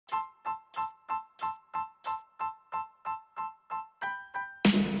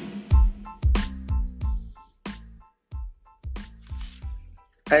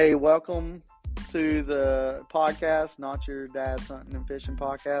Hey, welcome to the podcast, Not Your Dad's Hunting and Fishing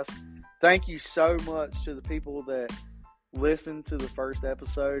Podcast. Thank you so much to the people that listened to the first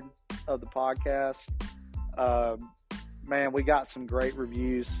episode of the podcast. Man, we got some great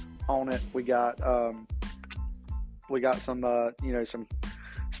reviews on it. We got some some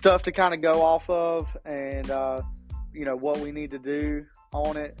stuff to kind of go off of, and what we need to do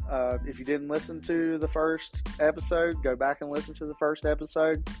on it. If you didn't listen to the first episode, go back and listen to the first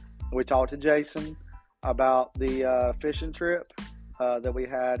episode. We talked to Jason about the fishing trip that we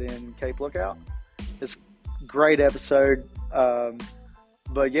had in Cape Lookout. It's a great episode.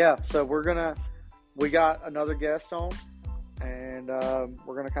 But yeah, so we got another guest on, and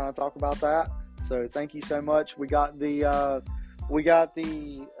we're gonna kind of talk about that. So thank you so much. We got the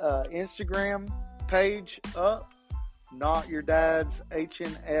Instagram page up. Not Your Dad's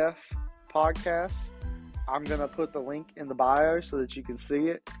HNF podcast. I'm going to put the link in the bio so that you can see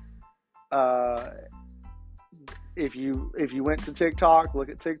it. If you went to TikTok, look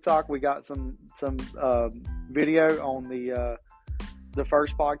at TikTok. We got some video on the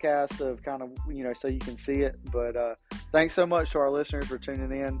first podcast of kind of, so you can see it. But thanks so much to our listeners for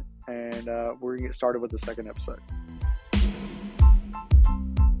tuning in, and we're going to get started with the second episode.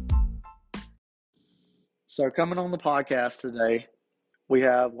 So coming on the podcast today, we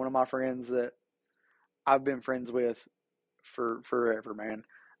have one of my friends that I've been friends with for forever, man.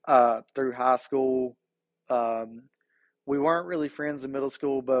 Through high school. We weren't really friends in middle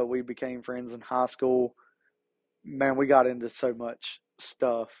school, but we became friends in high school. Man, we got into so much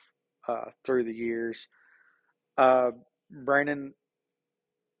stuff through the years. Brandon,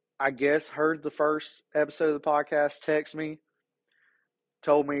 I guess, heard the first episode of the podcast, text me,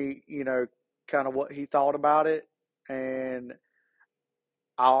 told me, kind of what he thought about it, and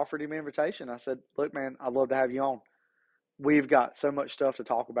I offered him an invitation. I said, look, man, I'd love to have you on. We've got so much stuff to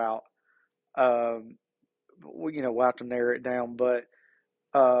talk about. We'll have to narrow it down, but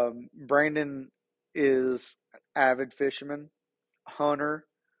Brandon is an avid fisherman, hunter.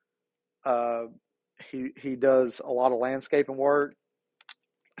 He does a lot of landscaping work.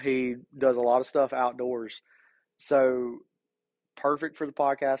 He does a lot of stuff outdoors. So perfect for the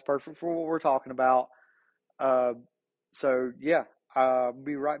podcast, perfect for what we're talking about. So yeah, I'll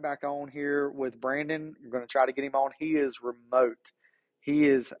be right back on here with Brandon. I'm going to try to get him on. He is remote. He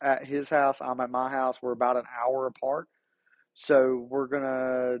is at his house. I'm at my house. We're about an hour apart. So we're going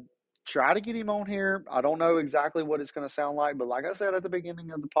to try to get him on here. I don't know exactly what it's going to sound like, but like I said at the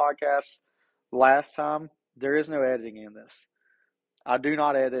beginning of the podcast last time, there is no editing in this. I do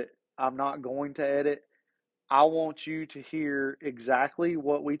not edit. I'm not going to edit. I want you to hear exactly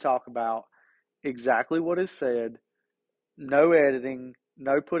what we talk about, exactly what is said. No editing,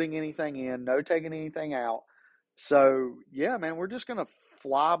 no putting anything in, no taking anything out. So, yeah, man, we're just going to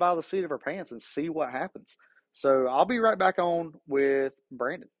fly by the seat of our pants and see what happens. So, I'll be right back on with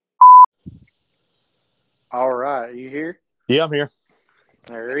Brandon. All right, are you here? Yeah, I'm here.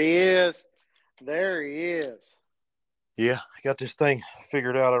 There he is. There he is. Yeah, I got this thing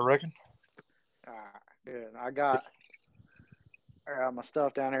figured out, I reckon. All right, good. I got my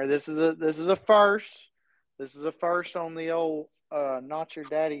stuff down here. This is a first. This is a first on the old Not Your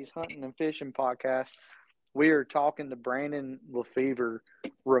Daddy's Hunting and Fishing podcast. We are talking to Brandon Lefevre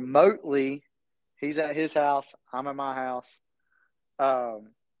remotely. He's at his house. I'm at my house.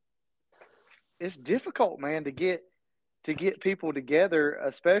 It's difficult, man, to get people together,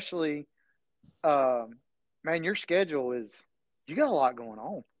 especially, man, your schedule is, you got a lot going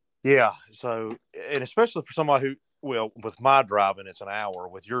on. Yeah, so, and especially for somebody who, well, with my driving, it's an hour.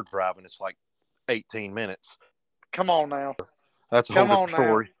 With your driving, it's like 18 minutes. Come on now. That's a whole different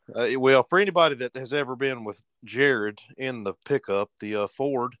story. Well, for anybody that has ever been with Jared in the pickup, the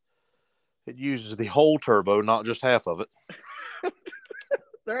Ford, it uses the whole turbo, not just half of it.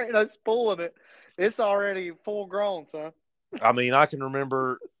 There ain't no spool in it. It's already full grown, son. I mean, I can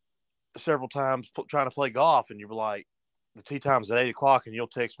remember several times trying to play golf, and you're like, the tee time's at 8 o'clock, and you'll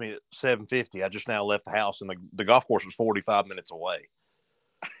text me at 7:50. I just now left the house, and the golf course was 45 minutes away.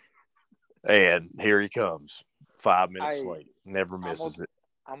 And here he comes, 5 minutes late. Never misses it.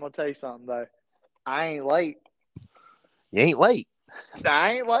 I'm going to tell you something, though. I ain't late. You ain't late.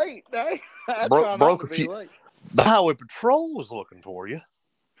 I ain't late. Broke a few. Late. The highway patrol was looking for you,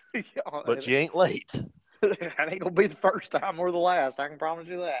 but you ain't late. That ain't going to be the first time or the last. I can promise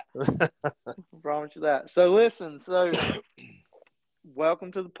you that. So listen,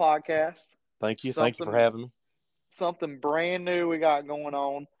 welcome to the podcast. Thank you. Thank you for having me. Something brand new we got going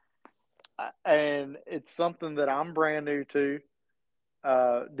on. And it's something that I'm brand new to.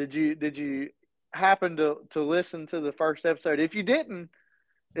 Did you happen to listen to the first episode? If you didn't,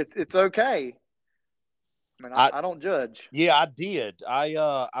 It's okay. I mean, I I don't judge. Yeah, I did.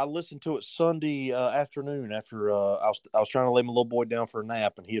 I listened to it Sunday afternoon after I was trying to lay my little boy down for a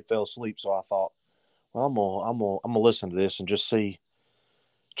nap and he had fell asleep. So I thought, well, I'm gonna listen to this and just see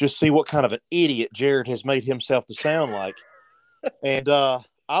what kind of an idiot Jared has made himself to sound like. And I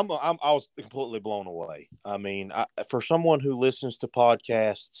was completely blown away. I mean, for someone who listens to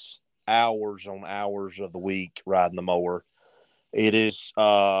podcasts hours on hours of the week riding the mower, it is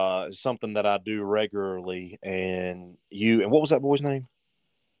something that I do regularly. And what was that boy's name?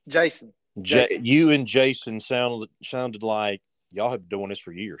 Jason. Jason. You and Jason sounded like y'all have been doing this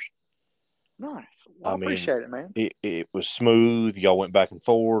for years. Nice. Well, I I mean, appreciate it, man. it was smooth. Y'all went back and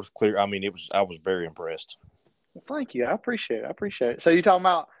forth, clear. I mean, I was very impressed. Well, thank you. I appreciate it. I appreciate it. So you're talking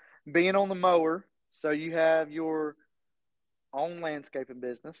about being on the mower. So you have your own landscaping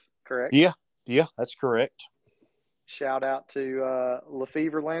business, correct? Yeah, yeah, that's correct. Shout out to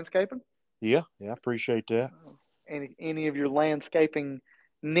Lefevre Landscaping. Yeah, I appreciate that. Any of your landscaping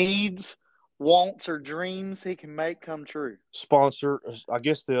needs, wants, or dreams he can make come true. Sponsor, I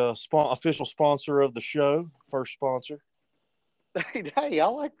guess the official sponsor of the show, first sponsor. Hey, I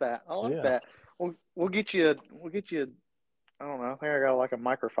like that. I like Yeah. that. We'll get you. We'll get you. I don't know. I think I got like a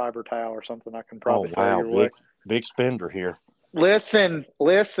microfiber towel or something I can Oh probably throw wow, your way. big spender here. Listen.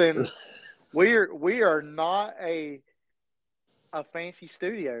 We are not a fancy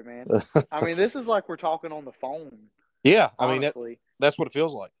studio, man. I mean, this is like we're talking on the phone. Yeah, I mean Honestly, that's what it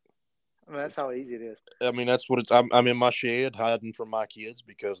feels like. I mean, that's how easy it is. I mean that's what it's. I'm in my shed hiding from my kids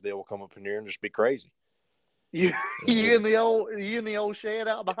because they will come up in here and just be crazy. You you in the old shed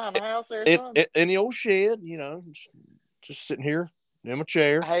out behind the house there, son? In the old shed, just sitting here in my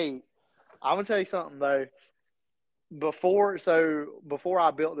chair. Hey, I'm gonna tell you something though. Before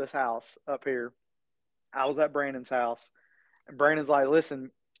I built this house up here, I was at Brandon's house, and Brandon's like, "Listen,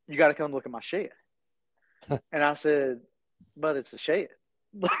 you got to come look at my shed." And I said, "But it's a shed."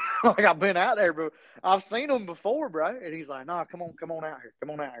 Like I've been out there, but I've seen them before, bro. And he's like, "No, come on out here,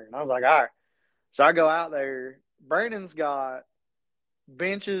 come on out here." And I was like, "All right." So I go out there. Brandon's got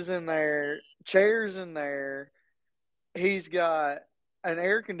benches in there, chairs in there. He's got an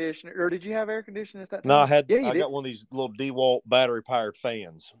air conditioner. Or did you have air conditioning at that No, time? Yeah, you I did. got one of these little DeWalt battery powered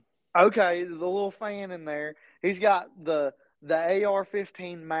fans. Okay, the little fan in there. He's got the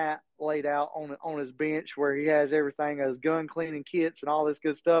AR-15 mat laid out on his bench where he has everything, his gun cleaning kits and all this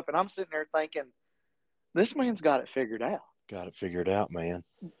good stuff. And I'm sitting there thinking, this man's got it figured out. Got it figured out, man.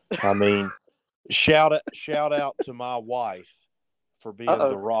 I mean, shout out to my wife for being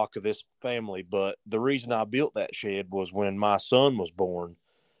the rock of this family. But the reason I built that shed was when my son was born.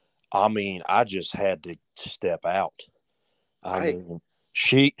 I mean, I just had to step out. I mean,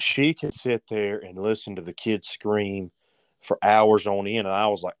 she could sit there and listen to the kids scream for hours on end, and I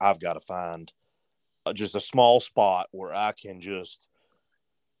was like, I've got to find just a small spot where I can just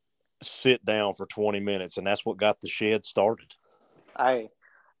sit down for 20 minutes, and that's what got the shed started.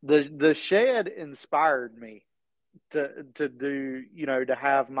 The shed inspired me to do, to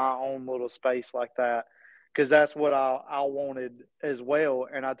have my own little space like that, because that's what I wanted as well.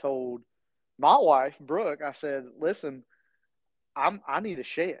 And I told my wife Brooke, I said, listen, I need a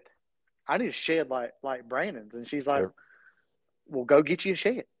shed. I need a shed like Brandon's. And she's like, well, go get you a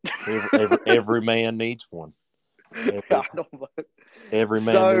shed. Every man needs one. Every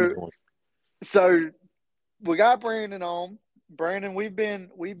man needs one. So we got Brandon on. Brandon, we've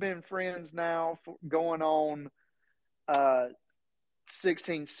been friends now for going on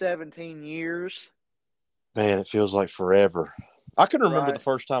 16, 17 years. Man, it feels like forever. I can remember the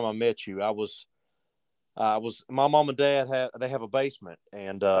first time I met you. I was my mom and dad have a basement,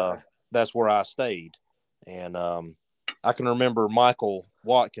 and that's where I stayed. And I can remember Michael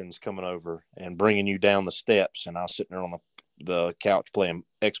Watkins coming over and bringing you down the steps, and I was sitting there on the couch playing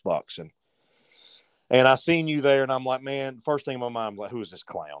Xbox, and I seen you there, and I'm like, man, first thing in my mind, I'm like, who is this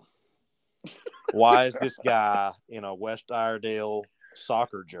clown? Why is this guy in a West Iredale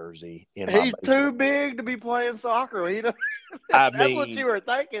soccer jersey in my He's basement? too big to be playing soccer. That's what you were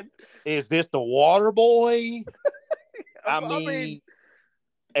thinking. Is this the water boy? I mean,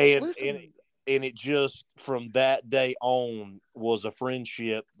 and it just from that day on was a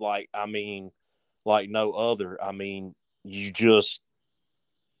friendship like no other. I mean, the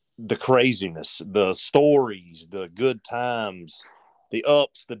craziness, the stories, the good times, the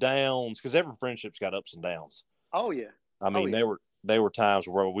ups, the downs, because every friendship's got ups and downs. Oh yeah. I mean, there were times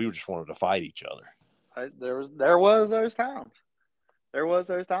where we just wanted to fight each other. There was those times. There was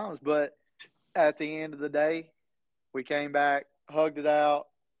those times, but at the end of the day, we came back, hugged it out,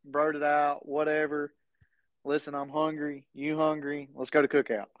 broed it out, whatever. Listen, I'm hungry. You hungry? Let's go to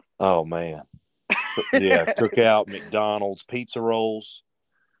Cookout. Oh man, yeah, Cookout, McDonald's, pizza rolls.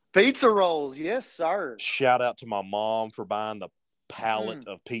 Pizza rolls, yes, sir. Shout out to my mom for buying the pallet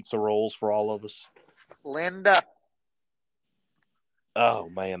Mm, of pizza rolls for all of us. Linda, Oh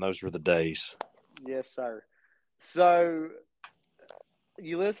man, those were the days. yes, sir. So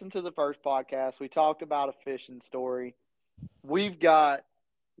you listened to the first podcast. We talked about a fishing story. We've got,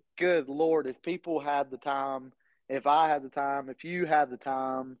 good Lord, if people had the time, if I had the time, if you had the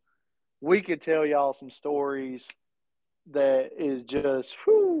time, we could tell y'all some stories that is just,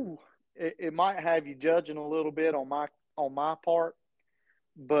 whew, it might have you judging a little bit on my part,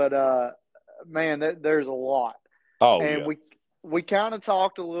 but man, there's a lot, Oh and yeah, we kind of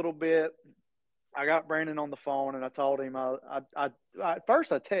talked a little bit. I got Brandon on the phone and I told him at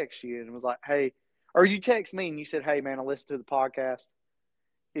first I texted you and was like, hey, or you text me and you said, hey man, I listened to the podcast.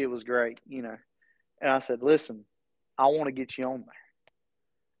 It was great, you know. And I said, listen, I want to get you on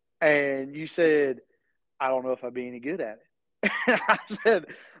there. And you said, I don't know if I'd be any good at it. And I said,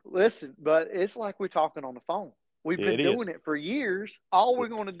 listen, but it's like we're talking on the phone. We've it been is. doing it for years. All we're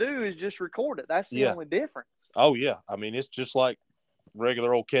going to do is just record it. That's the Yeah. only difference. Oh yeah. I mean, it's just like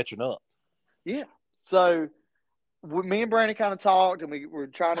regular old catching up. Yeah. So me and Brandon kind of talked, and we were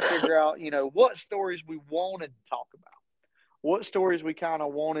trying to figure out, you know, what stories we wanted to talk about, what stories we kind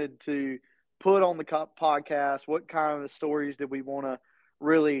of wanted to put on the podcast, what kind of stories did we want to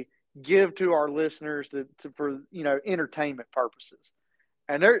really give to our listeners for, you know, entertainment purposes.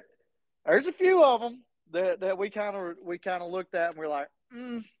 And there's a few of them that we kind of looked at and we're like,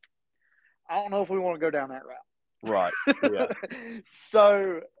 I don't know if we want to go down that route. Right. Yeah.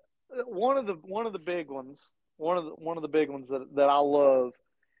 So one of the big ones, one of the big ones that I love,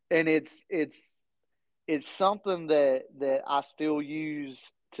 and it's something that I still use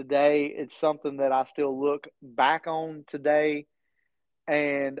today. It's something that I still look back on today,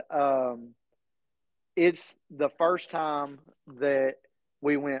 and it's the first time that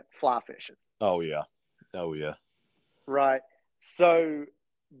we went fly fishing. Oh yeah. Oh yeah. Right. So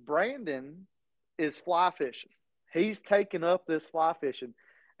Brandon is fly fishing. He's taken up this fly fishing.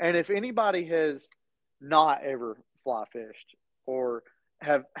 And if anybody has not ever fly fished or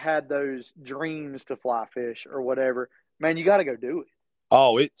have had those dreams to fly fish or whatever, man, you got to go do it.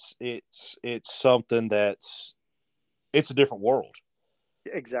 Oh, it's something it's a different world.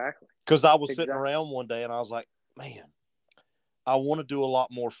 Exactly. Because I was sitting Exactly. around one day and I was like, man, I want to do a lot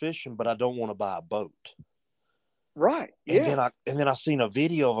more fishing, but I don't want to buy a boat. Right. And Yeah. then I seen a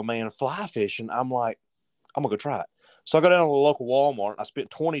video of a man fly fishing. I'm like, I'm gonna go try it. So I go down to the local Walmart. I spent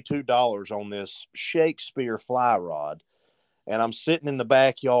 $22 on this Shakespeare fly rod, and I'm sitting in the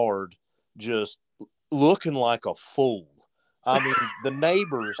backyard just looking like a fool. I mean, the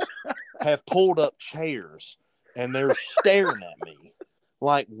neighbors have pulled up chairs and they're staring at me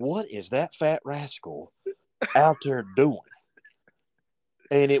like, what is that fat rascal out there doing?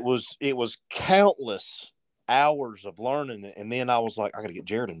 And it was countless hours of learning it. And then I was like, I got to get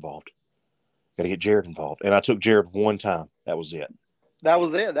Jared involved. And I took Jared one time. That was it. That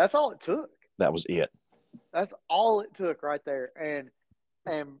was it. That's all it took. That was it. That's all it took right there.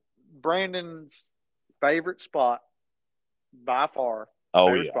 And Brandon's favorite spot by far. Oh,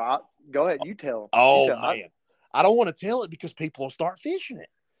 Favorite yeah. spot. Go ahead. You tell them. Oh, man. I don't want to tell it because people will start fishing it.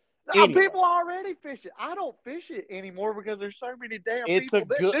 Anyway. People already fish it. I don't fish it anymore because there's so many damn people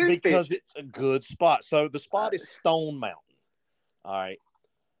that do because fish it's a good spot. So the spot is Stone Mountain. All right.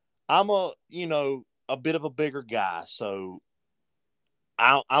 I'm a bit of a bigger guy, so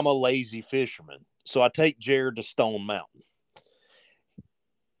I'm a lazy fisherman. So I take Jared to Stone Mountain,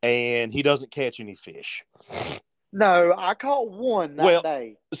 and he doesn't catch any fish. No, I caught one that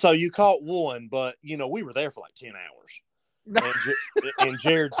day. So you caught one, but, we were there for like 10 hours. And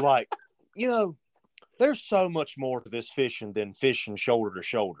Jared's like, there's so much more to this fishing than fishing shoulder to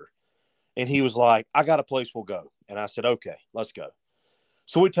shoulder. And he was like, I got a place we'll go. And I said, okay, let's go.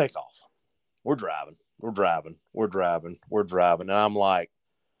 So we take off. We're driving. And I'm like,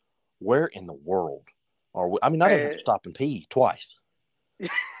 where in the world are we? I mean, I didn't have to stop and pee twice.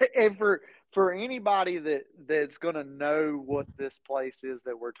 And for anybody that's going to know what this place is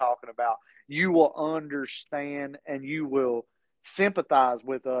that we're talking about, you will understand and you will sympathize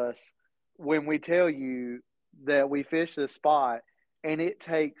with us when we tell you that we fish this spot and it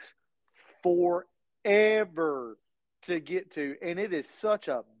takes forever to get to, and it is such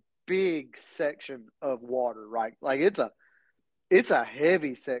a big section of water, right? Like it's a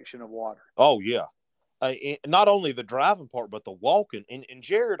heavy section of water. Oh yeah. Not only the driving part, but the walking. And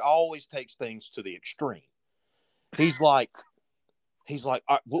Jared always takes things to the extreme. He's like, he's like,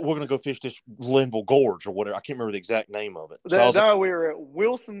 all right, we're going to go fish this Linville Gorge or whatever. I can't remember the exact name of it. So I was No, we were at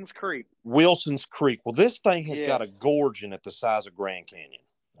Wilson's Creek. Wilson's Creek. Well, this thing has got a Yes. gorge in it the size of Grand Canyon.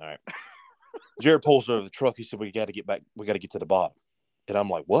 All right. Jared pulls over the truck. He said, we got to get back. We got to get to the bottom. And I'm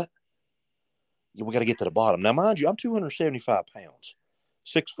like, what? Yeah, we got to get to the bottom. Now, mind you, I'm 275 pounds,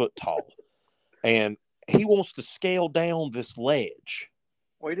 6 foot tall. And he wants to scale down this ledge.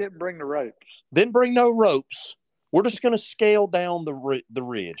 We didn't bring the ropes. Didn't bring no ropes. We're just going to scale down the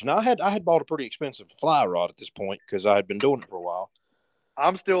ridge. Now, I had bought a pretty expensive fly rod at this point because I had been doing it for a while.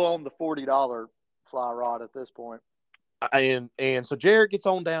 I'm still on the $40 fly rod at this point. And so Jared gets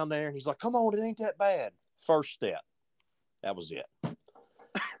on down there, and he's like, come on, it ain't that bad. First step. That was it.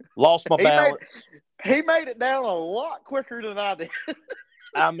 Lost my balance. He made it down a lot quicker than I did.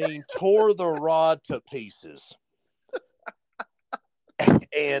 I mean, tore the rod to pieces.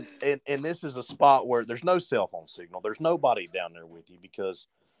 And this is a spot where there's no cell phone signal. There's nobody down there with you because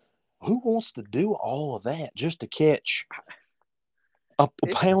who wants to do all of that just to catch a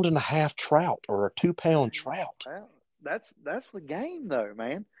pound and a half trout or a 2 pound trout? That's the game, though,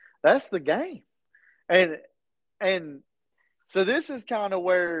 man. That's the game. And so this is kind of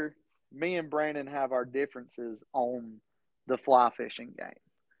where me and Brandon have our differences on the fly fishing game.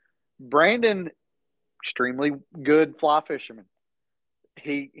 Brandon, extremely good fly fisherman.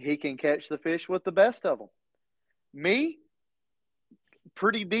 He can catch the fish with the best of them. Me,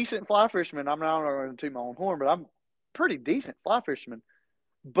 pretty decent fly fisherman. I'm not going to toot my own horn, but I'm pretty decent fly fisherman.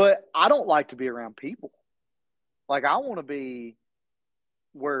 But I don't like to be around people. Like, I want to be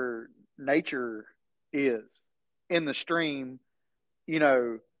where nature is, in the stream,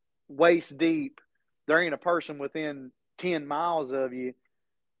 waist deep. There ain't a person within 10 miles of you.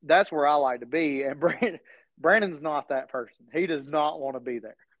 That's where I like to be. And Brandon's not that person. He does not want to be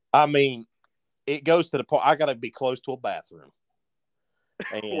there. I mean, it goes to the point I got to be close to a bathroom.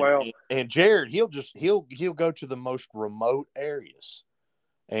 And Jared, he'll go to the most remote areas,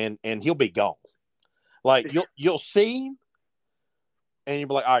 and he'll be gone. Like you'll see him, and you'll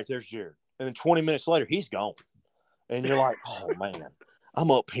be like, all right, there's Jared. And then 20 minutes later, he's gone, and you're like, oh man,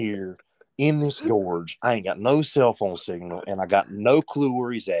 I'm up here in this gorge. I ain't got no cell phone signal, and I got no clue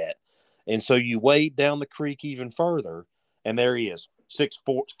where he's at. And so you wade down the creek even further, and there he is,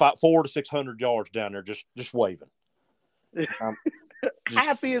 400 to 600 yards down there, just waving.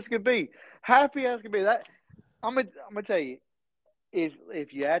 Happy as could be. Happy as could be. That I'm gonna tell you,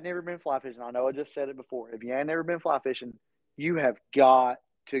 if you had never been fly fishing, I know I just said it before. If you had never been fly fishing, you have got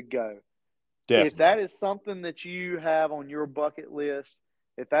to go. Definitely. If that is something that you have on your bucket list,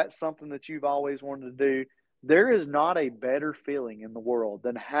 if that's something that you've always wanted to do, there is not a better feeling in the world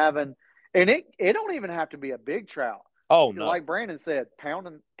than having. And it don't even have to be a big trout. Oh, no. Like Brandon said, pound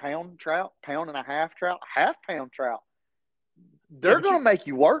trout, pound and a half trout, half pound trout. They're going to make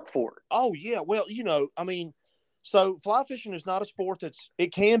you work for it. Oh, yeah. Well, I mean, so fly fishing is not a sport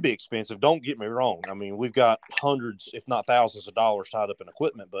it can be expensive. Don't get me wrong. I mean, we've got hundreds, if not thousands of dollars tied up in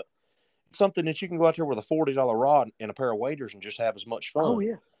equipment, but it's something that you can go out there with a $40 rod and a pair of waders and just have as much fun. Oh,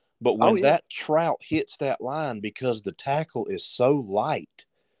 yeah. But when that trout hits that line, because the tackle is so light,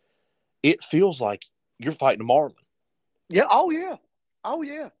 it feels like you're fighting a marlin. Yeah. Oh, yeah. Oh,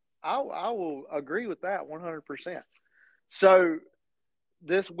 yeah. I will agree with that 100%. So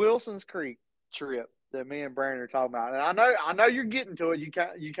this Wilson's Creek trip that me and Brandon are talking about, and I know you're getting to it.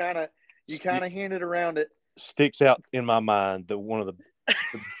 You kind of hinted around it. Sticks out in my mind that one of the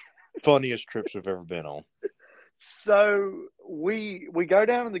funniest trips we've ever been on. So we go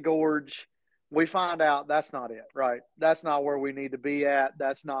down in the gorge. We find out that's not it, right? That's not where we need to be at.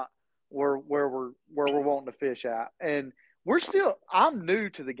 That's not where we're wanting to fish at. And I'm new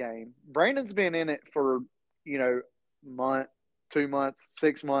to the game. Brandon's been in it for, month, 2 months,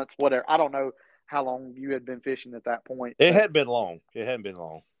 6 months, whatever. I don't know how long you had been fishing at that point. It hadn't been long.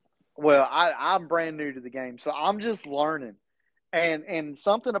 Well, I'm brand new to the game, so I'm just learning. And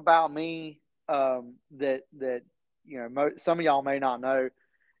something about me that some of y'all may not know.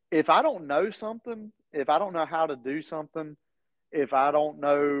 If I don't know something, if I don't know how to do something, if I don't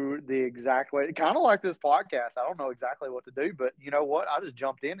know the exact way, kind of like this podcast, I don't know exactly what to do, but you know what? I just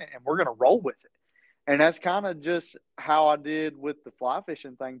jumped in it and we're going to roll with it. And that's kind of just how I did with the fly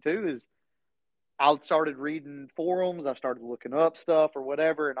fishing thing too, is I started reading forums. I started looking up stuff or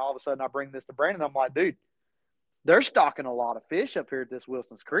whatever. And all of a sudden I bring this to Brandon. I'm like, dude, they're stocking a lot of fish up here at this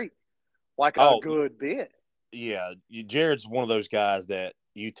Wilson's Creek. Like a good bit. Yeah. Jared's one of those guys that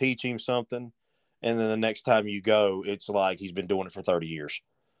you teach him something, and then the next time you go, it's like he's been doing it for 30 years.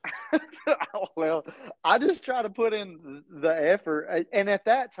 Well, I just try to put in the effort. And at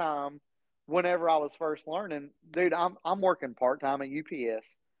that time, whenever I was first learning, dude, I'm working part-time at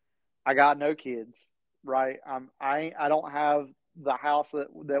UPS. I got no kids, right? I don't have the house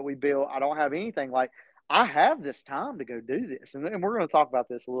that we built. I don't have anything. Like, I have this time to go do this, and we're going to talk about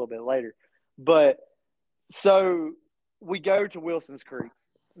this a little bit later. But so we go to Wilson's Creek.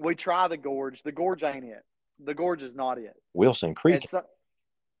 We try the gorge. The gorge ain't it. The gorge is not it. Wilson Creek. And so,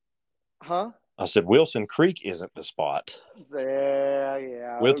 huh? I said Wilson Creek isn't the spot.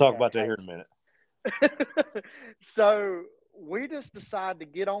 Yeah. We'll talk about that here in a minute. So we just decide to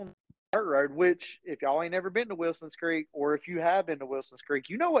get on the dirt road, which if y'all ain't never been to Wilson's Creek, or if you have been to Wilson's Creek,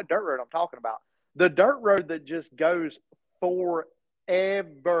 you know what dirt road I'm talking about. The dirt road that just goes forever.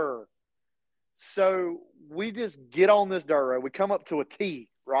 So we just get on this dirt road. We come up to a T,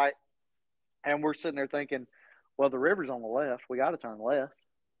 right? And we're sitting there thinking, well, the river's on the left. We got to turn left,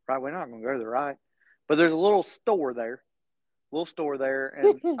 right? We're not going to go to the right. But there's a little store there,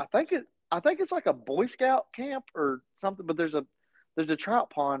 and I think it's like a Boy Scout camp or something. But there's a trout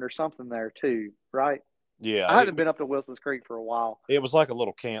pond or something there too, right? Yeah, I haven't been up to Wilson's Creek for a while. It was like a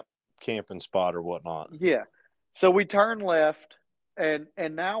little camping spot or whatnot. Yeah. So we turn left, and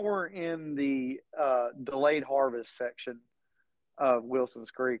now we're in the delayed harvest section of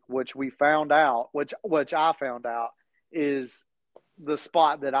Wilson's Creek, which I found out is the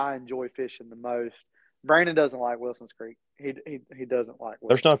spot that I enjoy fishing the most. Brandon doesn't like Wilson's Creek. He doesn't like Wilson's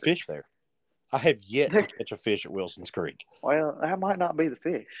There's no Creek. fish there. I have yet to catch a fish at Wilson's Creek. Well, that might not be the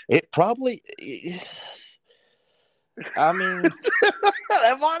fish. It probably. I mean,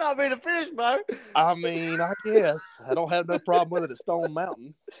 that might not be the fish, bro. I mean, I guess I don't have no problem with it at Stone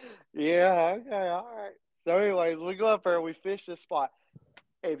Mountain. Yeah. Okay. All right. So, anyways, we go up there. We fish this spot.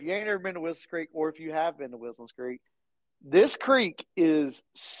 If you ain't ever been to Wilson's Creek, or if you have been to Wilson's Creek, this creek is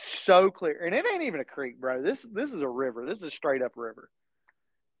so clear, and it ain't even a creek, bro. This is a river. This is a straight up river,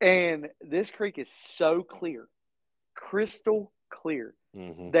 and this creek is so clear, crystal clear,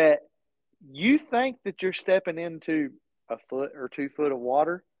 that you think that you're stepping into a foot or 2 foot of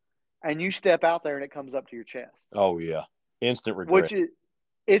water, and you step out there and it comes up to your chest. Oh yeah, instant regret.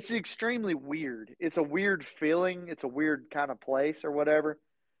 It's extremely weird. It's a weird feeling. It's a weird kind of place or whatever.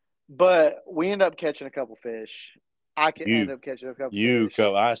 But we end up catching a couple fish. I end up catching a couple fish.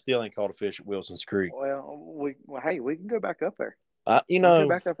 I still ain't caught a fish at Wilson's Creek. Well, we can go back up there. Go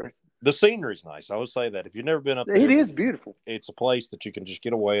back up there. The scenery's nice. I would say that if you've never been up there, it is beautiful. It's a place that you can just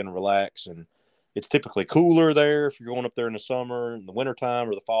get away and relax, and it's typically cooler there. If you're going up there in the summer, in the wintertime,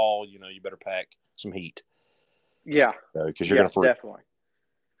 or the fall, you better pack some heat. Yeah, because you're going to freeze. Definitely.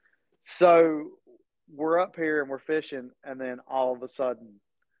 So we're up here and we're fishing, and then all of a sudden,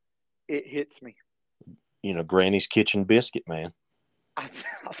 it hits me. Granny's Kitchen biscuit, man. I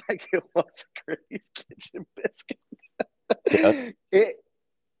think it was Granny's Kitchen biscuit. Yeah.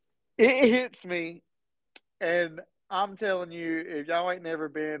 It hits me, and I'm telling you, if y'all ain't never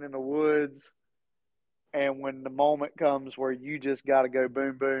been in the woods, and when the moment comes where you just got to go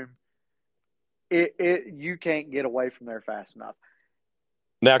boom boom, you can't get away from there fast enough.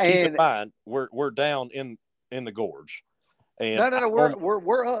 Now keep in mind, we're down in the gorge. And no, we're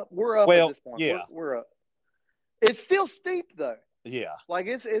up. We're up at this point. Yeah, we're up. It's still steep though. Yeah, like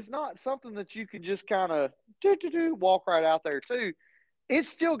it's not something that you could just kind of walk right out there too. It's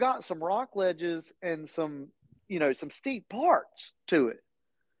still got some rock ledges and some steep parts to it.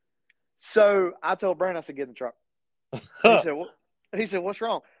 So I told Brandon, I said, get in the truck. He said, what's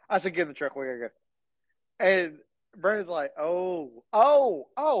wrong? I said, get in the truck. We gotta go. And Brandon's like, oh,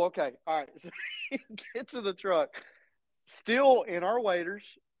 okay. All right. So he gets in the truck, still in our waders,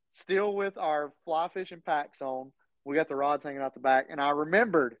 still with our fly fishing packs on. We got the rods hanging out the back. And I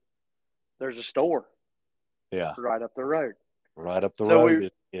remembered there's a store. Yeah. Right up the road. Right up the road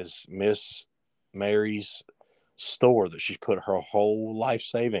is Miss Mary's store that she's put her whole life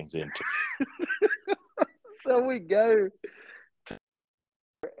savings into. So we go,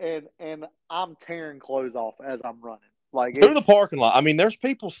 and I'm tearing clothes off as I'm running. Like through the parking lot. I mean, there's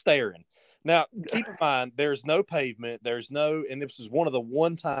people staring. Now, keep in mind, there's no pavement. And this is one of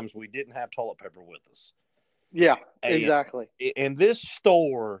the times we didn't have toilet paper with us. Yeah, exactly. And this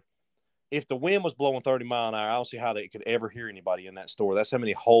store, if the wind was blowing 30 miles an hour, I don't see how they could ever hear anybody in that store. That's how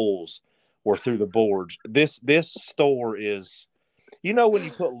many holes were through the boards. This store is, when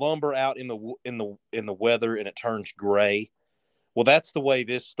you put lumber out in the weather and it turns gray. Well, that's the way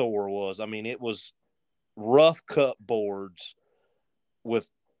this store was. I mean, it was rough cut boards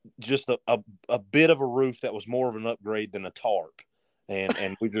with just a bit of a roof that was more of an upgrade than a tarp.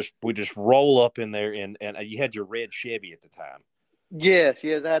 And we just roll up in there, and you had your red Chevy at the time. Yes, I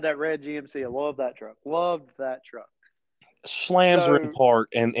had that red GMC. I love that truck. slams her in So park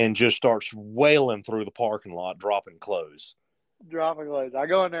and just starts wailing through the parking lot, dropping clothes. dropping loads. I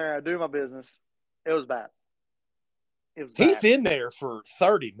go in there, I do my business. It was bad. It was He's bad. in there for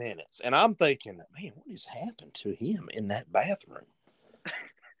 30 minutes, and I'm thinking, man, what has happened to him in that bathroom?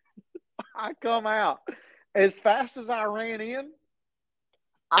 I come out as fast as I ran in.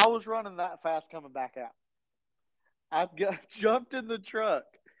 I was running that fast coming back out. Jumped in the truck,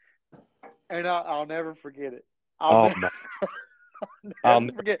 and I'll never forget it. Oh, man. I'll Never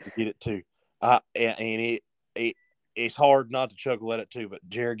never forget. forget it, too. It's hard not to chuckle at it, too, but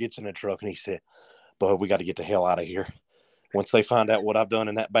Jared gets in the truck, and he said, "Bud, we got to get the hell out of here. Once they find out what I've done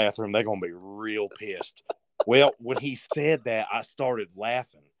in that bathroom, they're going to be real pissed." Well, when he said that, I started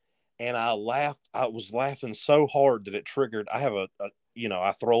laughing, and I laughed. I was laughing so hard that it triggered. I have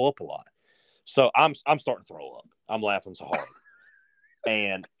I throw up a lot, so I'm starting to throw up. I'm laughing so hard,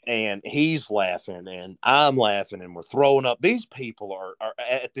 and he's laughing, and I'm laughing, and we're throwing up. These people are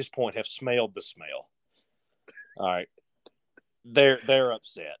at this point have smelled the smell. All right, they're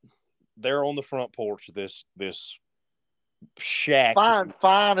upset. They're on the front porch of this shack,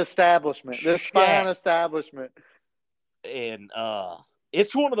 Fine establishment. This fine establishment. and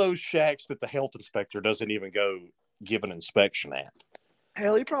it's one of those shacks that the health inspector doesn't even go give an inspection at.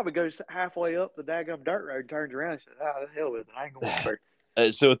 Hell, he probably goes halfway up the daggum dirt road, turns around, and says, "Oh, the hell with it. I ain't going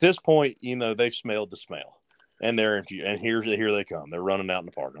to." So at this point, they've smelled the smell, and they're in and here they come. They're running out in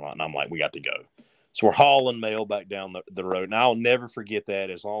the parking lot, and I'm like, we got to go. So we're hauling mail back down the road, and I'll never forget that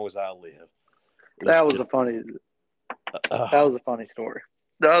as long as I live. That was a funny. That was a funny story.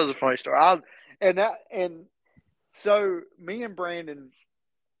 That was a funny story. And so me and Brandon,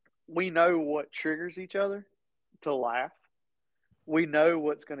 we know what triggers each other to laugh. We know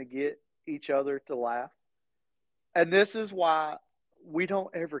what's going to get each other to laugh, and this is why we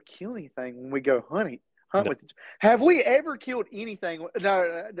don't ever kill anything when we go hunt no, with each. Have we ever killed anything?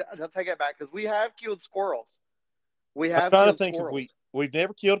 No, I'll take that back because we have killed squirrels. We I'm have trying to killed think if squirrels. we've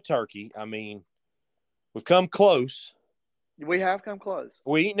never killed a turkey. I mean, we've come close. We have come close.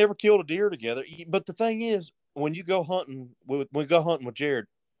 We ain't never killed a deer together. But the thing is, when you go hunting, when we go hunting with Jared,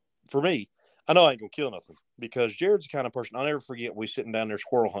 for me, I know I ain't gonna kill nothing because Jared's the kind of person I'll never forget. We sitting down there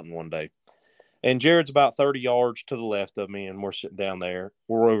squirrel hunting one day, and Jared's about 30 yards to the left of me, and we're sitting down there.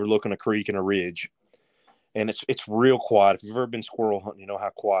 We're overlooking a creek and a ridge, and it's real quiet. If you've ever been squirrel hunting, you know how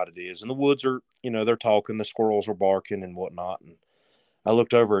quiet it is. And the woods are, they're talking, the squirrels are barking and whatnot. And I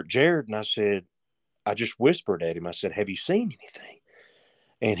looked over at Jared and I just whispered at him. I said, "Have you seen anything?"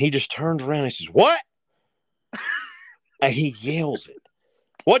 And he just turns around and he says, "What?" And he yells it.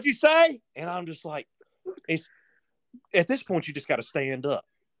 "What'd you say?" And I'm just like, it's at this point you just got to stand up.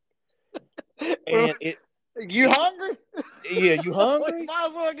 And You hungry? Yeah, you hungry? Might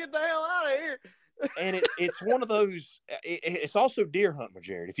as well get the hell out of here. And it's one of those. It's also deer hunting with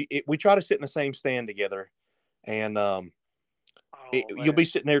Jared. We try to sit in the same stand together, and you'll be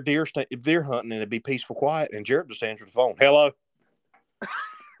sitting there deer hunting, and it'd be peaceful, quiet, and Jared just answers the phone. "Hello."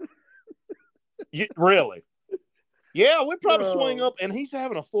 Really? Yeah, we'd probably swing up, and he's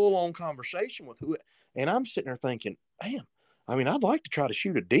having a full-on conversation with who. And I'm sitting there thinking, "Damn, I mean, I'd like to try to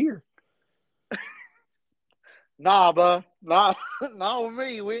shoot a deer." Nah, bud, not with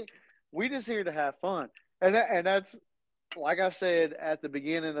me. We just here to have fun, and that's like I said at the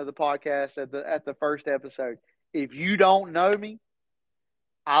beginning of the podcast at the first episode. If you don't know me,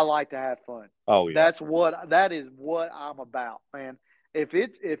 I like to have fun. Oh yeah, That is what I'm about, man. If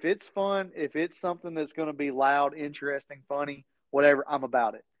it's fun, if it's something that's going to be loud, interesting, funny, whatever, I'm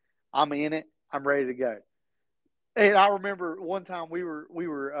about it. I'm in it. I'm ready to go. And I remember one time we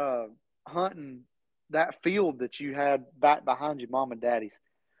were hunting that field that you had back behind your mom and daddy's,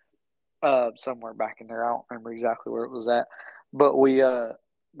 somewhere back in there. I don't remember exactly where it was at, but we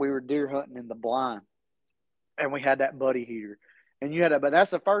were deer hunting in the blind, and we had that buddy heater, and you had but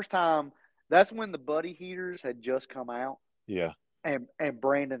that's the first time. That's when the buddy heaters had just come out, yeah. and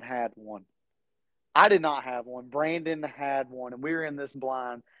Brandon had one. I did not have one. Brandon had one, and we were in this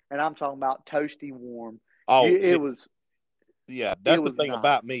blind, and I'm talking about toasty warm. Oh, It was yeah. it That's the was thing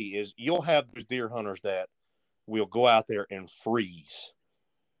about nice. me is you'll have those deer hunters that will go out there and freeze.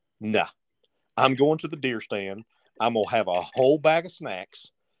 Nah, I'm going to the deer stand. I'm gonna have a whole bag of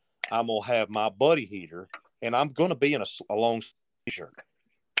snacks. I'm gonna have my buddy heater, and I'm gonna be in a long shirt.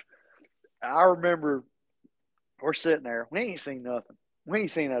 I remember we're sitting there. We ain't seen nothing. We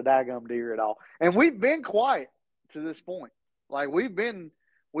ain't seen a daggum deer at all, and we've been quiet to this point. Like we've been.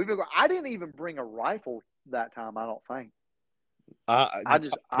 I didn't even bring a rifle that time. I don't think. I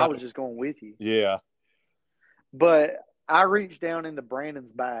was just going with you. Yeah. But I reached down into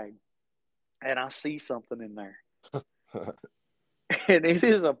Brandon's bag, and I see something in there. and it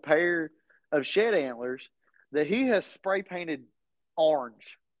is a pair of shed antlers that he has spray painted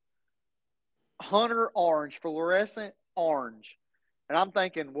orange, hunter orange, fluorescent orange. And I'm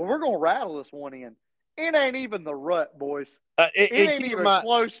thinking, well, we're gonna rattle this one in. It ain't even the rut, boys. It ain't even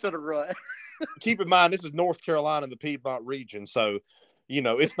close to the rut. Keep in mind, this is North Carolina, the Piedmont region, so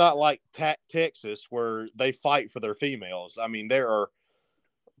it's not like Texas where they fight for their females. I mean, there are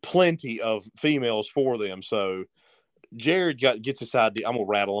plenty of females for them. So Jared gets this idea. I'm gonna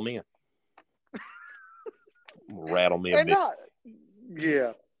rattle them in. Rattle me a and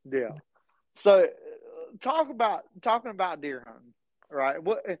bit. Yeah. So talking about deer hunting, right?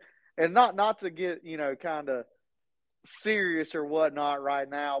 What and not to get kind of serious or whatnot right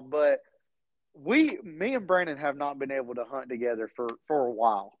now, but me and Brandon have not been able to hunt together for a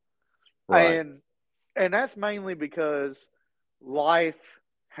while, Right. and that's mainly because life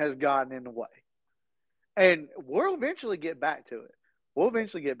has gotten in the way, and we'll eventually get back to it.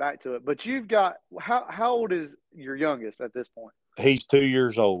 But you've got how old is your youngest at this point? He's 2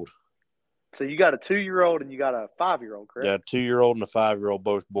 years old. So you got a 2-year-old and you got a 5-year-old, correct? Yeah, a 2-year-old and a 5-year-old,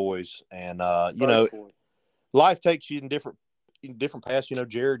 both boys. And both boys. Life takes you in different paths.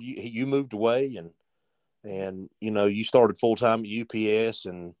 Jared, you moved away, and you started full time at UPS,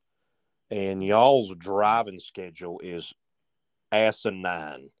 and y'all's driving schedule is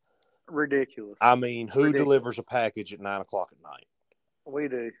asinine. Ridiculous. I mean, who delivers a package at 9:00 at night? We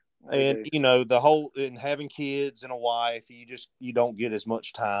do. The whole and having kids and a wife, you don't get as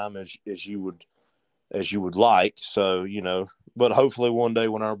much time as you would like. So but hopefully one day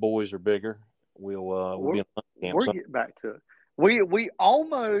when our boys are bigger, we'll be in camp. We'll get back to it. We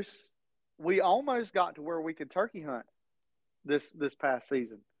almost got to where we could turkey hunt this past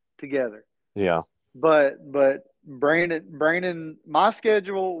season together. Yeah. But Brandon, my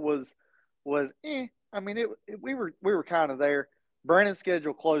schedule was I mean, we were kind of there. Brandon's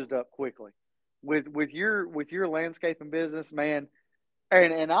schedule closed up quickly with your landscaping business, man.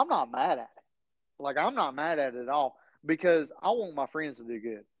 And I'm not mad at it. Like, I'm not mad at it at all, because I want my friends to do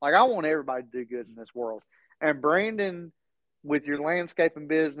good. Like, I want everybody to do good in this world. And Brandon, with your landscaping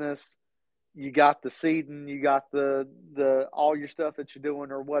business, you got the seeding, you got the all your stuff that you're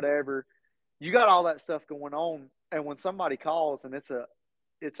doing or whatever. You got all that stuff going on, and when somebody calls and it's an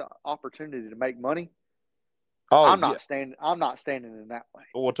opportunity to make money, I'm not standing in that way.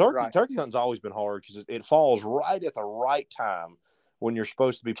 Well, turkey hunting's always been hard because it falls right at the right time when you're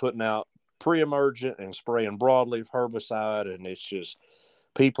supposed to be putting out pre-emergent and spraying broadleaf herbicide, and it's just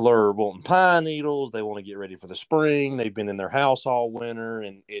people are wanting pine needles. They want to get ready for the spring. They've been in their house all winter,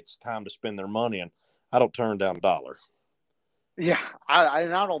 and it's time to spend their money. And I don't turn down a dollar. Yeah, I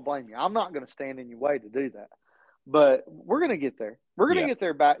don't blame you. I'm not going to stand in your way to do that, but we're going to get there. We're going to get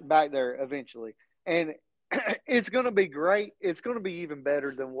there back there eventually, and it's going to be great. It's going to be even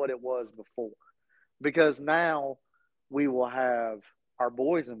better than what it was before, because now we will have our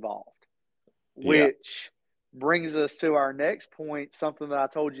boys involved, which brings us to our next point, something that I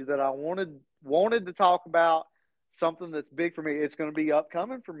told you that I wanted to talk about, something that's big for me. It's going to be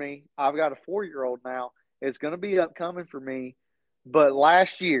upcoming for me. I've got a 4-year-old now. It's going to be upcoming for me. But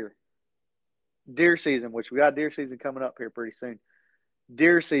last year, deer season, which we got deer season coming up here pretty soon,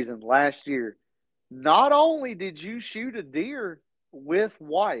 deer season last year, not only did you shoot a deer with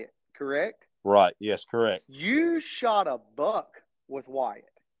Wyatt, correct? Right. Yes, correct. You shot a buck with Wyatt.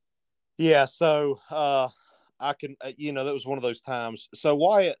 Yeah. So I can, that was one of those times. So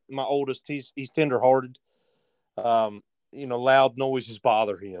Wyatt, my oldest, he's tenderhearted. Loud noises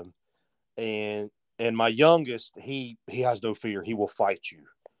bother him, and my youngest, he has no fear. He will fight you.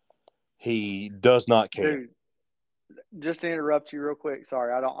 He does not care. Dude, just to interrupt you real quick.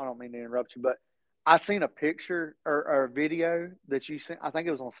 Sorry, I don't mean to interrupt you, but I seen a picture or a video that you sent. I think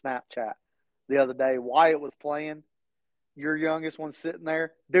it was on Snapchat the other day. Wyatt was playing. Your youngest one sitting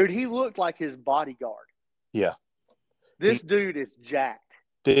there. Dude, he looked like his bodyguard. Yeah. This dude is jacked.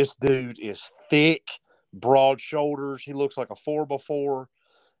 This dude is thick, broad shoulders. He looks like a 4x4.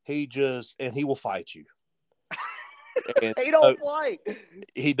 He will fight you. And he don't play.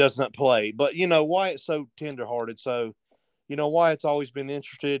 He does not play. But, Wyatt's so tenderhearted. So, Wyatt's always been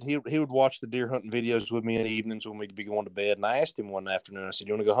interested. He would watch the deer hunting videos with me in the evenings when we'd be going to bed. And I asked him one afternoon, I said,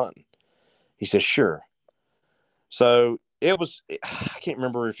 "You want to go hunting?" He said, "Sure." So I can't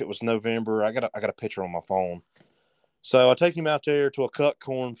remember if it was November. I got a picture on my phone. So I take him out there to a cut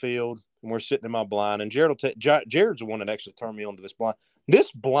cornfield, and we're sitting in my blind. And Jared's the one that actually turned me onto this blind.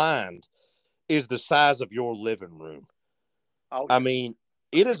 This blind is the size of your living room. Oh, yeah. I mean,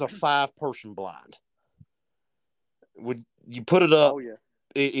 it is a 5-person blind. When you put it up,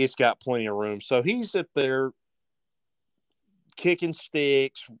 it's got plenty of room. So he's up there kicking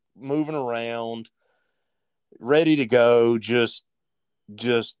sticks, moving around, ready to go. Just,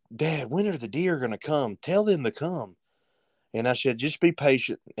 Dad, when are the deer going to come? Tell them to come. And I said, just be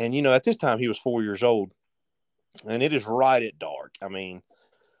patient. And, at this time he was 4 years old, and it is right at dark. I mean,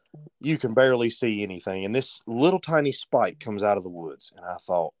 you can barely see anything. And this little tiny spike comes out of the woods. And I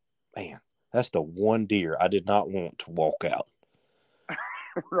thought, man, that's the one deer I did not want to walk out.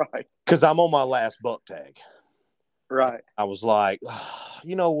 Right. Because I'm on my last buck tag. Right. I was like,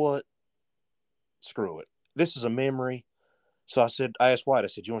 you know what? Screw it. This is a memory. So I asked White, I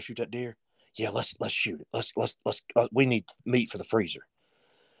said, you want to shoot that deer? Yeah, let's shoot it. Let's we need meat for the freezer.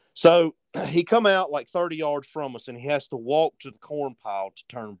 So he come out like 30 yards from us, and he has to walk to the corn pile to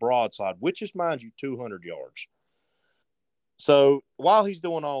turn broadside, which is, mind you, 200 yards. So while he's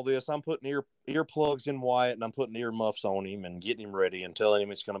doing all this, I'm putting earplugs in Wyatt, and I'm putting earmuffs on him and getting him ready and telling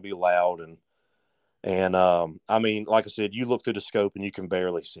him it's going to be loud. And I mean, like I said, you look through the scope and you can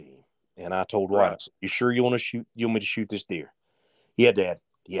barely see him. And I told Wyatt, right. You sure you want to shoot? You want me to shoot this deer? Yeah, Dad.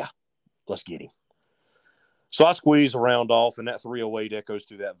 Yeah, let's get him. So I squeeze a round off, and that 308 echoes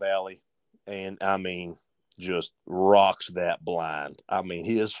through that valley. And, I mean, just rocks that blind. I mean,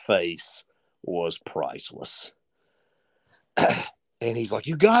 his face was priceless. And he's like,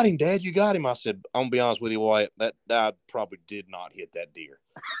 you got him, Dad. You got him. I said, I'm going to be honest with you, Wyatt, that I probably did not hit that deer.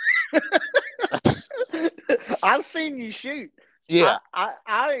 I've seen you shoot. Yeah.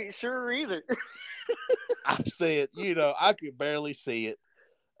 I ain't sure either. I said, I could barely see it.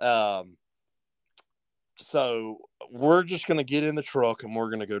 So we're just going to get in the truck and we're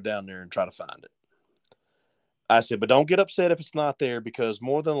going to go down there and try to find it. I said, but don't get upset if it's not there, because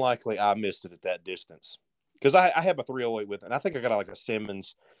more than likely I missed it at that distance. Because I had my 308 with it, and I think I got like a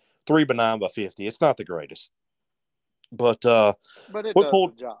Simmons 3x9x50. It's not the greatest. But it does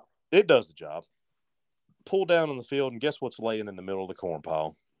the job. It does the job. Pull down in the field, and guess what's laying in the middle of the corn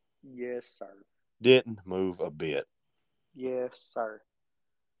pile? Yes, sir. Didn't move a bit. Yes, sir.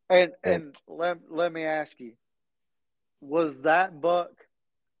 And let me ask you, was that buck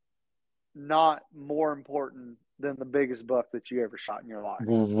not more important than the biggest buck that you ever shot in your life?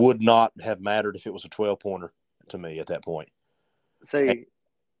 Would not have mattered if it was a 12-pointer to me at that point. See,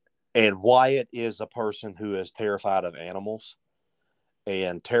 and Wyatt is a person who is terrified of animals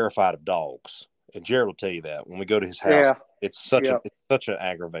and terrified of dogs. And Jared will tell you that when we go to his house, yeah. It's such an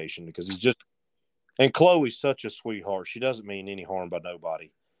aggravation, because he's just, and Chloe's such a sweetheart. She doesn't mean any harm by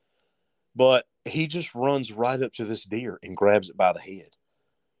nobody. But he just runs right up to this deer and grabs it by the head.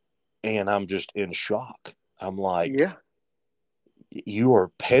 And I'm just in shock. I'm like, yeah, you are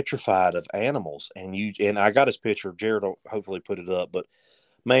petrified of animals. And I got his picture. Jared will hopefully put it up. But,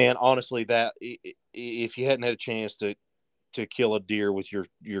 man, honestly, that if you hadn't had a chance to kill a deer with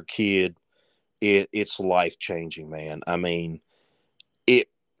your kid, it's life-changing, man. I mean, it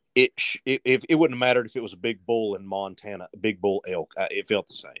wouldn't have mattered if it was a big bull in Montana, a big bull elk. It felt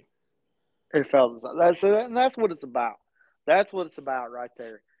the same. It felt and that's what it's about. That's what it's about right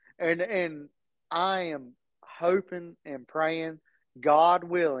there. And I am hoping and praying, God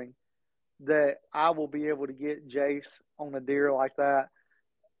willing, that I will be able to get Jace on a deer like that,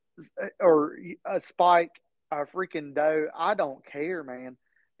 or a spike, a freaking doe. I don't care, man.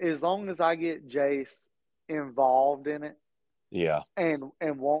 As long as I get Jace involved in it, yeah, and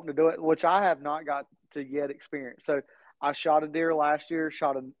wanting to do it, which I have not got to yet experience. So I shot a deer last year,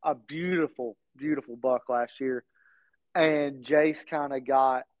 shot a beautiful, beautiful buck last year, and Jace kind of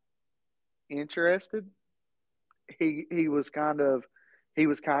got interested. He was kind of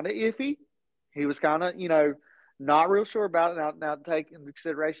iffy. He was kind of not real sure about it. Now take into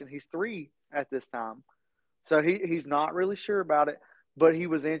consideration he's 3 at this time, so he's not really sure about it, but he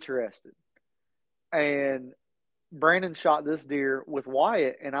was interested. And Brandon shot this deer with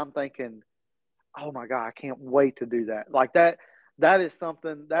Wyatt, and I'm thinking, oh my God, I can't wait to do that. Like that is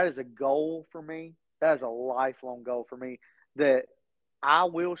something, that is a goal for me. That is a lifelong goal for me, that I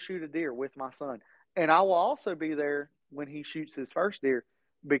will shoot a deer with my son. And I will also be there when he shoots his first deer,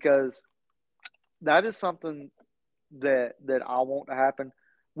 because that is something that I want to happen.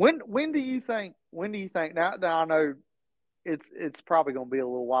 When do you think now I know it's probably going to be a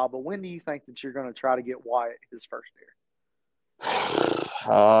little while, but when do you think that you're going to try to get Wyatt his first deer?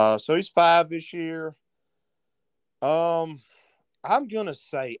 So he's 5 this year. I'm gonna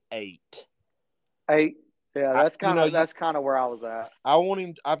say 8. 8. Yeah, that's kind of where I was at. I want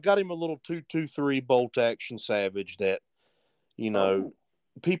him. I've got him a little 223 bolt action Savage that,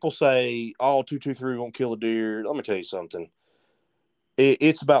 people say, "Oh, 223 won't kill a deer." Let me tell you something.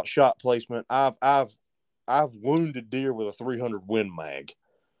 It's about shot placement. I've wounded deer with a 300 Win Mag.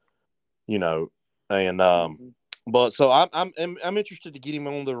 And But so I'm interested to get him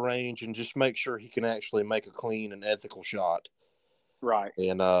on the range and just make sure he can actually make a clean and ethical shot. Right.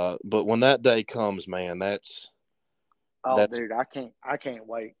 And but when that day comes, man, that's Oh, dude, I can't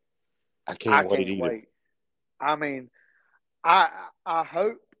wait. I I can't wait can't either. wait. I mean, I I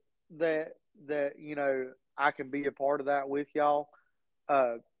hope that I can be a part of that with y'all.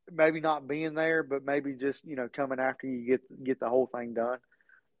 Uh, Maybe not being there, but maybe just coming after you get the whole thing done.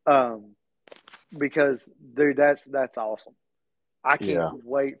 Um, because dude, that's awesome. I can't Yeah,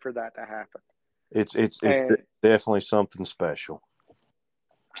 wait for that to happen. it's And definitely something special.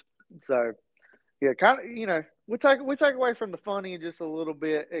 so yeah, kind of we take away from the funny just a little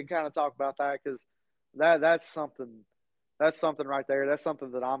bit and kind of talk about that because that's something right there. That's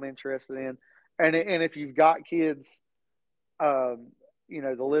something that I'm interested in. And if you've got kids, um,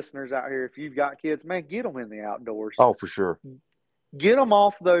 the listeners out here, if you've got kids, man, get them in the outdoors. Oh, for sure. Get them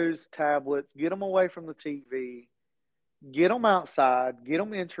off those tablets. Get them away from the TV. Get them outside. Get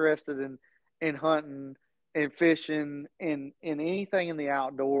them interested in hunting and fishing and in anything in the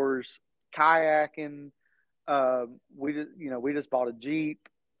outdoors, kayaking. We just bought a Jeep.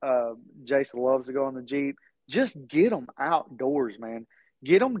 Jason loves to go on the Jeep. Just get them outdoors, man.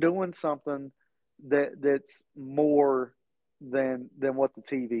 Get them doing something that's more than what the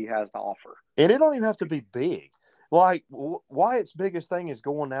TV has to offer. And it don't even have to be big. Like Wyatt's biggest thing is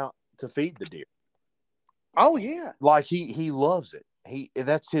going out to feed the deer. Oh yeah, Like he loves it.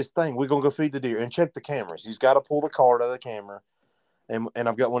 That's his thing. We're gonna go feed the deer and check the cameras. He's got to pull the card out of the camera, and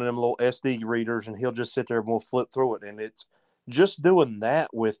I've got one of them little SD readers, and he'll just sit there and we'll flip through it. And it's just doing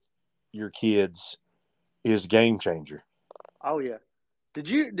that with your kids is a game changer. oh yeah. Did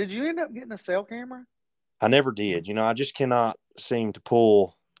you end up getting a cell camera? I never did. I just cannot seem to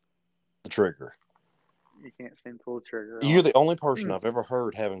pull the trigger. You can't seem to pull the trigger You're on the only person it. I've ever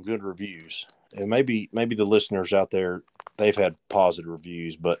heard having good reviews, and maybe the listeners out there they've had positive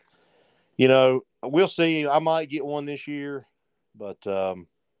reviews, but we'll see. I might get one this year, but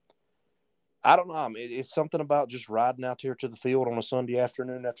I don't know. I mean, it's something about just riding out here to the field on a Sunday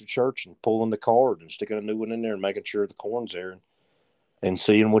afternoon after church and pulling the card and sticking a new one in there and making sure the corn's there and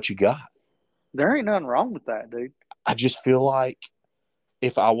seeing what you got. There ain't nothing wrong with that, dude. I just feel like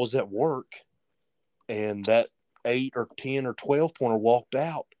if I was at work and that 8 or 10 or 12 pointer walked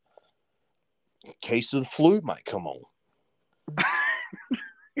out, case of the flu might come on.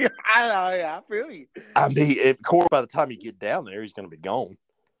 Yeah, I feel you. I mean, of course, by the time you get down there, he's going to be gone.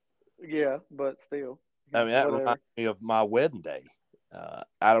 Yeah, but still. I mean, that reminds me of my wedding day.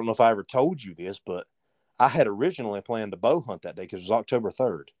 I don't know if I ever told you this, but I had originally planned to bow hunt that day because it was October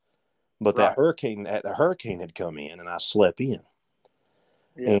 3rd. But Right. the hurricane had come in, and I slept in.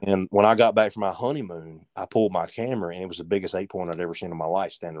 Yeah. And when I got back from my honeymoon, I pulled my camera, and it was the biggest 8-point I'd ever seen in my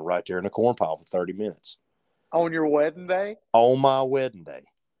life, standing right there in the corn pile for 30 minutes. On your wedding day? On my wedding day.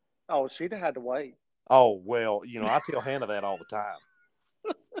 Oh, she'd have had to wait. Oh, well, I tell Hannah that all the time.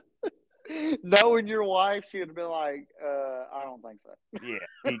 Knowing your wife, she would have been like, I don't think so. Yeah,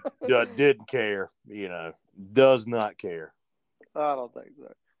 he didn't care, does not care. I don't think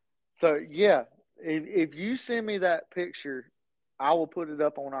so. So, yeah, if you send me that picture, I will put it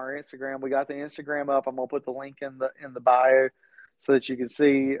up on our Instagram. We got the Instagram up. I'm going to put the link in the bio so that you can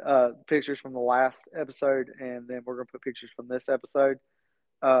see pictures from the last episode, and then we're going to put pictures from this episode.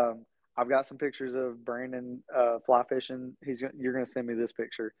 I've got some pictures of Brandon fly fishing. You're going to send me this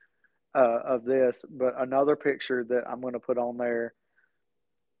picture of this, but another picture that I'm going to put on there,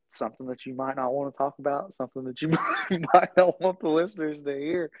 something that you might not want to talk about, something that you might not want the listeners to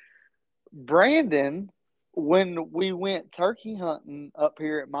hear. Brandon, when we went turkey hunting up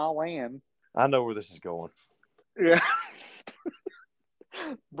here at my land, I know where this is going. yeah,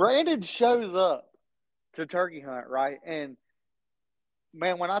 Brandon shows up to turkey hunt, right? And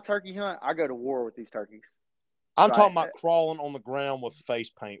man, when I turkey hunt, I go to war with these turkeys. I'm right? talking about crawling on the ground with face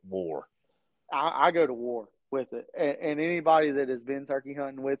paint war. I go to war with it, and anybody that has been turkey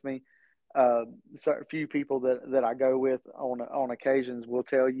hunting with me, so a few people that I go with on occasions will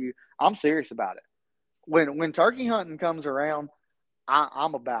tell you I'm serious about it. When turkey hunting comes around,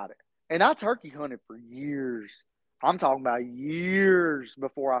 I'm about it, and I turkey hunted for years. I'm talking about years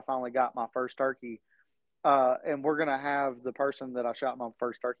before I finally got my first turkey. And we're gonna have the person that I shot my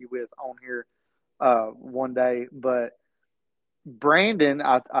first turkey with on here one day, but Brandon,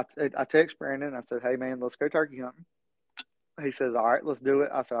 I text Brandon. I said, "Hey man, let's go turkey hunting." He says, "All right, let's do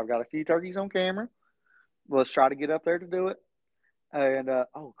it." I said, "I've got a few turkeys on camera. Let's try to get up there to do it." And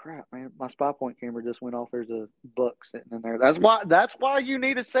oh crap, man, my spy point camera just went off. There's a buck sitting in there. That's why you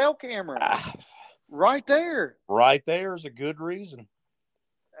need a cell camera, right there. Right there is a good reason.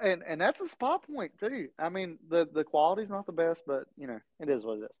 and that's a spot point too. I mean, the quality's not the best, but it is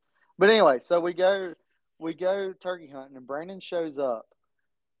what it is. But anyway, so we go turkey hunting, and Brandon shows up,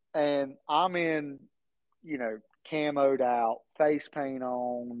 and I'm in, camoed out, face paint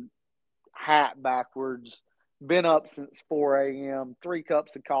on, hat backwards, been up since 4 a.m., 3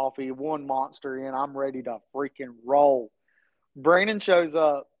 cups of coffee, one monster in. I'm ready to freaking roll. Brandon shows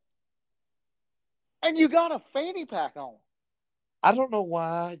up, and you got a fanny pack on. I don't know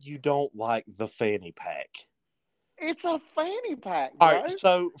why you don't like the fanny pack. It's a fanny pack, bro. All right,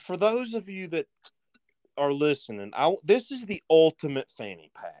 so for those of you that are listening, this is the ultimate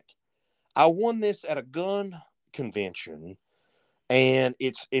fanny pack. I won this at a gun convention, and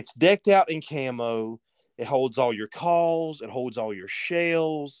it's decked out in camo. It holds all your calls. It holds all your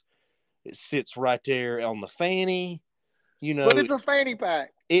shells. It sits right there on the fanny. But it's a fanny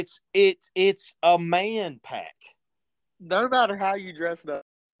pack. It's a man pack. No matter how you dress it up,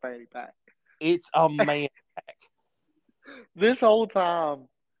 fanny pack. It's a man pack. This whole time,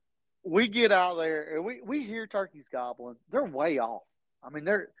 we get out there and we hear turkeys gobbling. They're way off. I mean,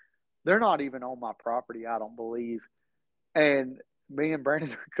 they're not even on my property, I don't believe. And me and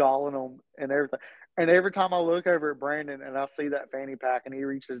Brandon are calling them and everything. And every time I look over at Brandon and I see that fanny pack and he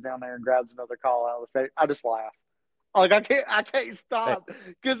reaches down there and grabs another call out of the face, I just laugh. Like I can't stop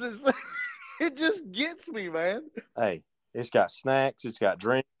because it just gets me, man. Hey, it's got snacks, it's got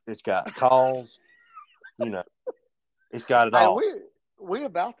drinks, it's got calls. It's got it all. Hey, we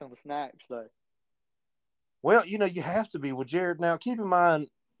about them snacks though. Well, you have to be with Jared. Now, keep in mind,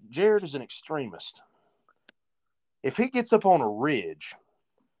 Jared is an extremist. If he gets up on a ridge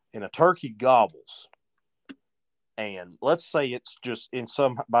and a turkey gobbles, and let's say it's just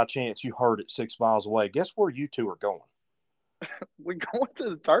by chance you heard it 6 miles away, guess where you two are going? We're going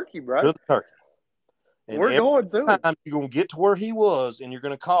to the turkey, bro. To the turkey. And we're going to it. You're going to get to where he was, and you're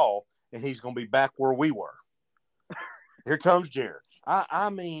going to call, and he's going to be back where we were. Here comes Jared. I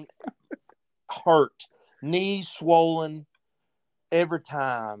mean, hurt, knees swollen every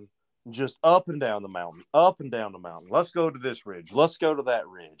time, just up and down the mountain, up and down the mountain. Let's go to this ridge. Let's go to that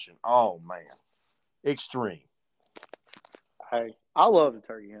ridge. And, oh, man, extreme. Hey, I love the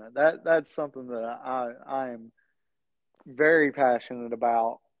turkey hunt. That's something that I am very passionate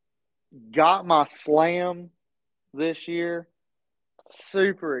about. Got my slam this year.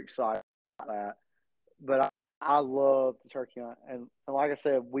 Super excited about that. But I love the turkey hunt. And like I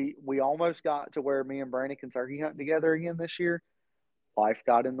said, we almost got to where me and Brandon can turkey hunt together again this year. Life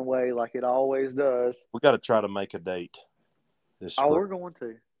got in the way like it always does. We got to try to make a date this spring. Oh, we're going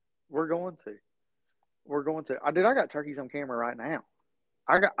to. We're going to. I got turkeys on camera right now.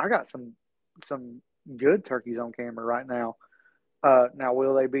 I got some good turkeys on camera right now. Now,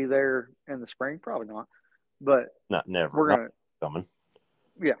 will they be there in the spring? Probably not. But never. We're gonna coming.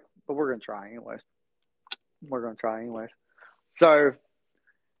 Yeah, but we're gonna try anyways. So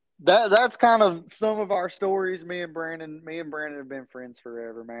that's kind of some of our stories. Me and Brandon have been friends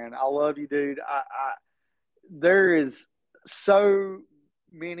forever, man. I love you, dude. There is so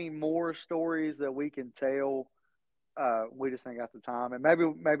many more stories that we can tell. We just ain't got the time, and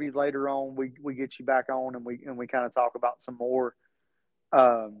maybe later on we get you back on and we kind of talk about some more.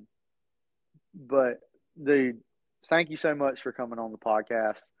 But dude, thank you so much for coming on the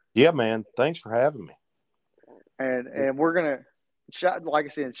podcast. Yeah, man. Thanks for having me. And we're gonna shout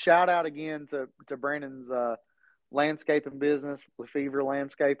out again to Brandon's landscaping business, Lefevre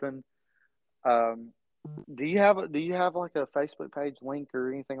Landscaping. Do you have like a Facebook page link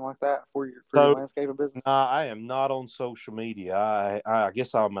or anything like that for your landscaping business? No, I am not on social media. I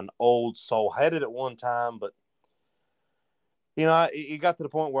guess I'm an old soul. Had it at one time, but it got to the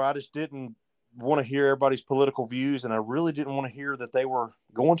point where I just didn't want to hear everybody's political views, and I really didn't want to hear that they were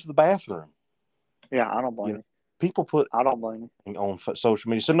going to the bathroom. Yeah, I don't blame you. People I don't blame you on social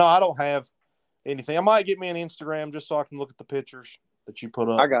media. So no, I don't have anything. I might get me an Instagram just so I can look at the pictures that you put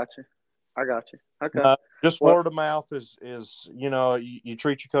up. I got you. Okay. Just word of mouth is you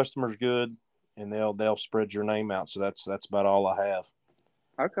treat your customers good, and they'll spread your name out. So that's about all I have.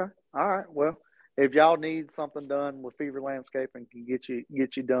 Okay. All right. Well, if y'all need something done, Lefevre Landscaping can get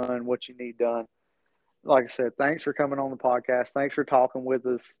you done what you need done. Like I said, thanks for coming on the podcast. Thanks for talking with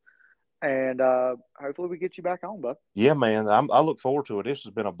us. And hopefully we get you back on, bud. Yeah, man. I look forward to it. This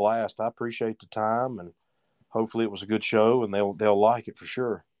has been a blast. I appreciate the time, and hopefully it was a good show, and they'll like it for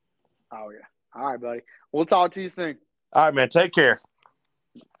sure. Oh, yeah. All right, buddy. We'll talk to you soon. All right, man. Take care.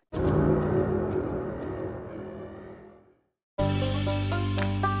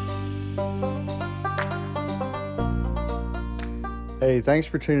 Hey, thanks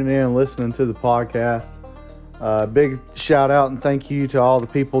for tuning in and listening to the podcast. Big shout out and thank you to all the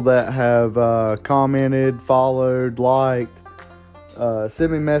people that have commented, followed, liked,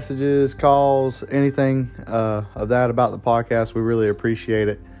 sent me messages, calls, anything of that about the podcast. We really appreciate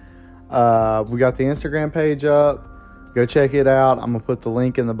it. We got the Instagram page up. Go check it out. I'm going to put the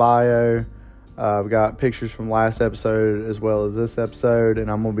link in the bio. We've got pictures from last episode as well as this episode,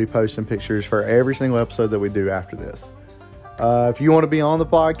 and I'm going to be posting pictures for every single episode that we do after this. If you want to be on the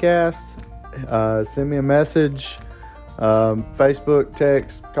podcast, send me a message, Facebook,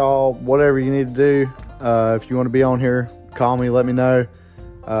 text, call, whatever you need to do. If you want to be on here, call me, let me know,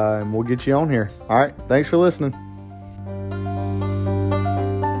 and we'll get you on here. All right, thanks for listening.